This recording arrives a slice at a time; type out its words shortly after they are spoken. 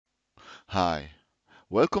Hi,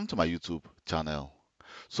 welcome to my YouTube channel.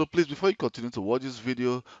 So please, before you continue to watch this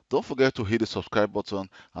video, don't forget to hit the subscribe button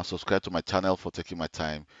and subscribe to my channel for taking my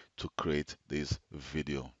time to create this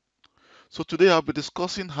video. So today I'll be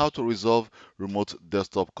discussing how to resolve remote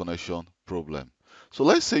desktop connection problem. So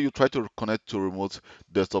let's say you try to connect to remote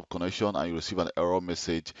desktop connection and you receive an error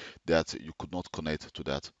message that you could not connect to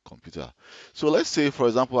that computer. So let's say, for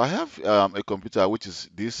example, I have a computer which is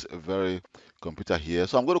this very computer here.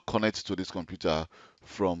 So I'm going to connect to this computer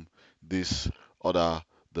from this other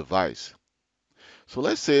device. So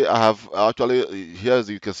let's say I have actually here's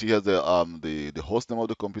you can see here's the host name of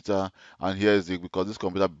the computer, and here is the because this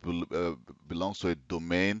computer belongs to a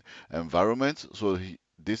domain environment. So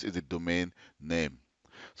this is the domain name.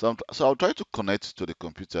 So I'll try to connect to the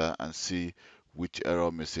computer and see which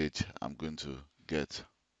error message I'm going to get.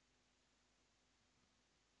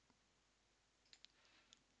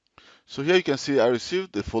 So here you can see I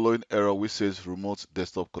received the following error which says remote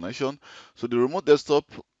desktop connection. So the remote desktop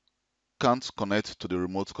can't connect to the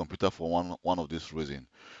remote computer for one of these reasons.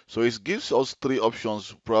 So it gives us three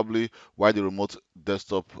options probably why the remote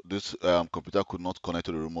desktop, this computer could not connect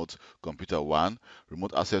to the remote computer. One,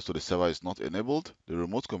 remote access to the server is not enabled, the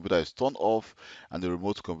remote computer is turned off, and the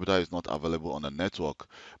remote computer is not available on the network.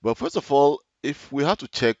 But first of all, if we have to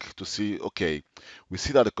check to see, okay, we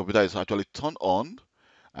see that the computer is actually turned on,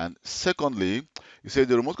 and secondly, you say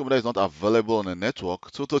the remote computer is not available on the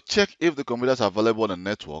network. So to check if the computer is available on the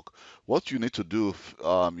network, what you need to do,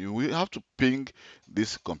 you will have to ping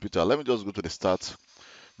this computer. Let me just go to the start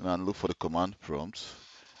and look for the command prompt.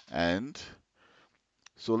 And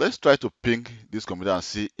so let's try to ping this computer and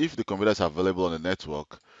see if the computer is available on the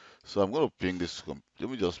network. So I'm going to ping this. Let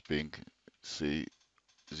me just ping, say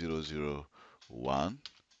 001.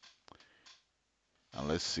 And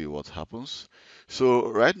let's see what happens. So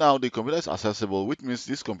right now the computer is accessible, which means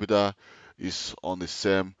this computer is on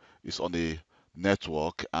the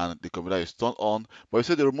network and the computer is turned on, but you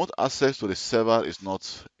say the remote access to the server is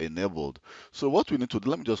not enabled. So what we need to do,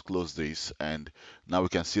 let me just close this, and now we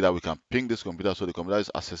can see that we can ping this computer, so the computer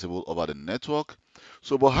is accessible over the network.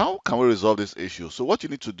 So but how can we resolve this issue? So what you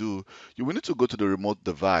need to do, you will need to go to the remote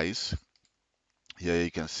device. Here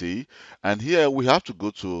you can see, and here we have to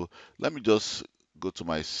go to, let me just go to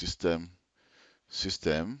my system,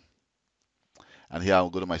 and here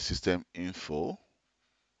I'll go to my system info,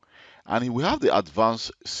 and we have the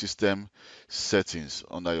advanced system settings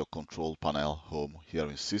under your control panel home here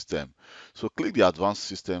in system. So click the advanced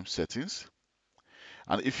system settings,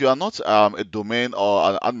 and if you are not a domain or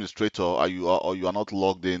an administrator, or you are not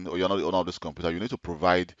logged in, or you're not the owner of this computer, you need to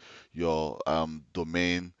provide your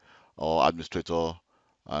domain or administrator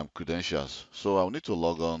credentials. So I'll need to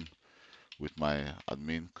log on with my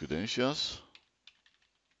admin credentials.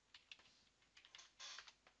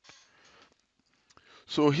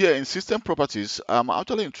 So here in system properties, I'm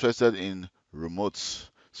actually interested in remotes.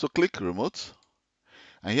 So click remote,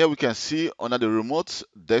 and here we can see under the remote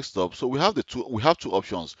desktop. So we have two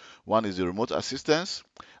options. One is the remote assistance,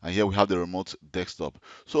 and here we have the remote desktop.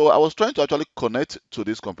 So I was trying to actually connect to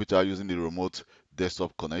this computer using the remote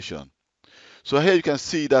desktop connection. So here you can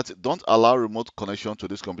see that don't allow remote connection to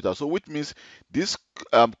this computer. So which means this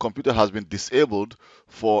computer has been disabled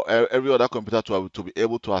for every other computer to be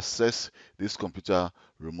able to access this computer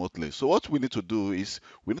remotely. So what we need to do is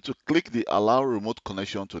we need to click the allow remote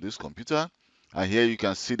connection to this computer. And here you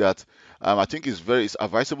can see that I think it's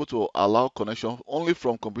advisable to allow connection only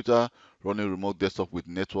from computer running remote desktop with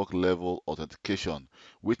network level authentication,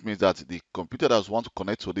 which means that the computer that wants to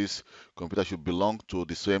connect to this computer should belong to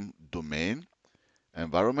the same domain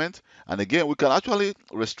environment. And again, we can actually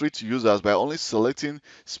restrict users by only selecting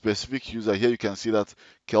specific user. Here you can see that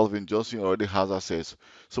Kelvin Johnson already has access.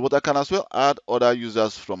 So but I can as well add other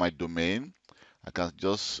users from my domain. I can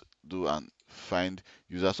just do and find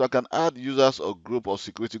users. So I can add users or group or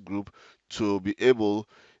security group to be able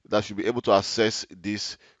that should be able to access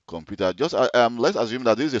this computer. Just let's assume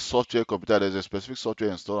that this is a software computer. There's a specific software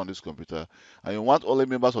installed on this computer, and you want only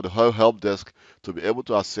members of the help desk to be able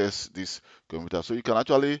to access this computer. So you can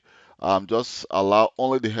actually just allow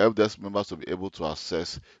only the help desk members to be able to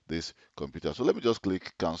access this computer. So let me just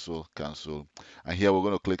click cancel, and here we're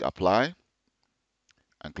going to click apply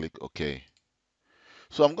and click OK.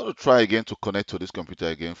 So I'm going to try again to connect to this computer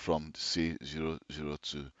again from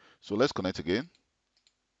C002. So let's connect again.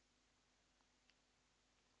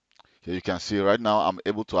 Here you can see right now I'm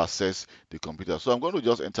able to access the computer. So I'm going to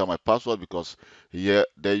just enter my password because there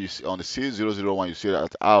you see on the C001 you see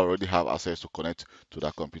that I already have access to connect to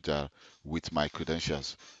that computer with my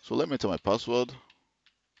credentials. So let me enter my password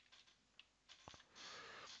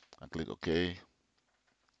and click OK.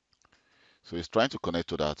 So it's trying to connect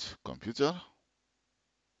to that computer.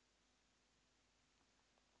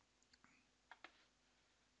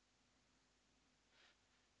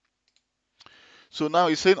 So now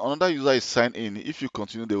it's saying another user is signed in. If you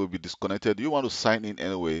continue, they will be disconnected. You want to sign in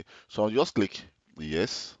anyway. So I'll just click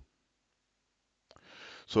yes.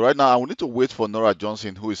 So right now I will need to wait for Nora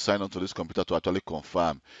Johnson, who is signed onto this computer, to actually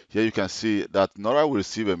confirm. Here you can see that Nora will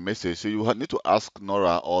receive a message. So you need to ask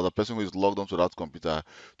Nora or the person who is logged onto that computer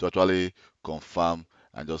to actually confirm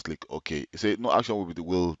and just click OK. It says no action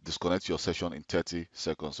will disconnect your session in 30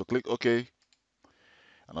 seconds. So click OK,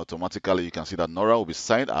 and automatically you can see that Nora will be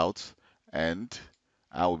signed out and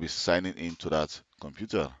I will be signing into that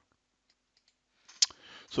computer.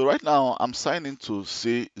 So right now I'm signing to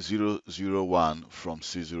C001 from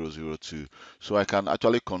C002. So I can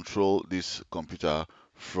actually control this computer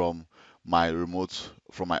from my remote,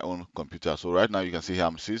 from my own computer. So right now you can see here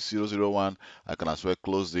I'm C001. I can as well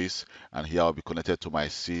close this, and here I'll be connected to my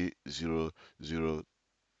C002,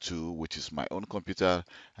 which is my own computer,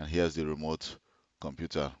 and here's the remote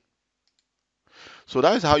computer. So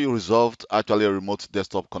that is how you resolved actually a remote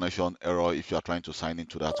desktop connection error if you are trying to sign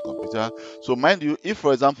into that computer. So mind you, if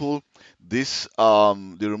for example this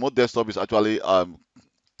the remote desktop is actually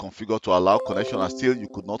configured to allow connection and still you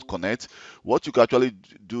could not connect, what you could actually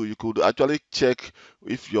do, you could actually check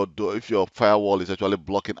if your firewall is actually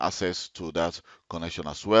blocking access to that connection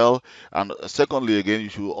as well. And secondly, again, you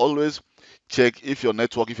should always check if your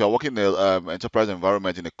network, if you're working in an enterprise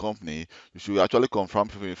environment in a company, you should actually confirm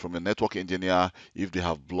from a network engineer if they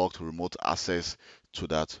have blocked remote access to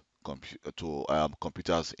that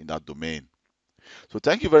computers in that domain. So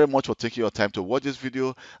thank you very much for taking your time to watch this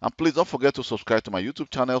video, and please don't forget to subscribe to my YouTube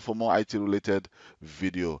channel for more IT related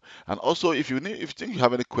video. And also, if you think you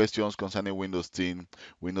have any questions concerning Windows 10,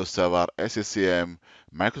 Windows Server, SCCM,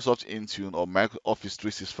 Microsoft Intune, or Office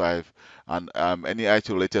 365, and any IT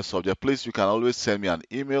related subject, please, you can always send me an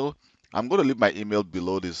email. I'm going to leave my email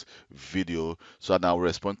below this video so that I'll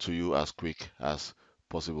respond to you as quick as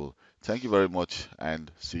possible. Thank you very much,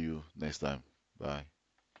 and see you next time. Bye.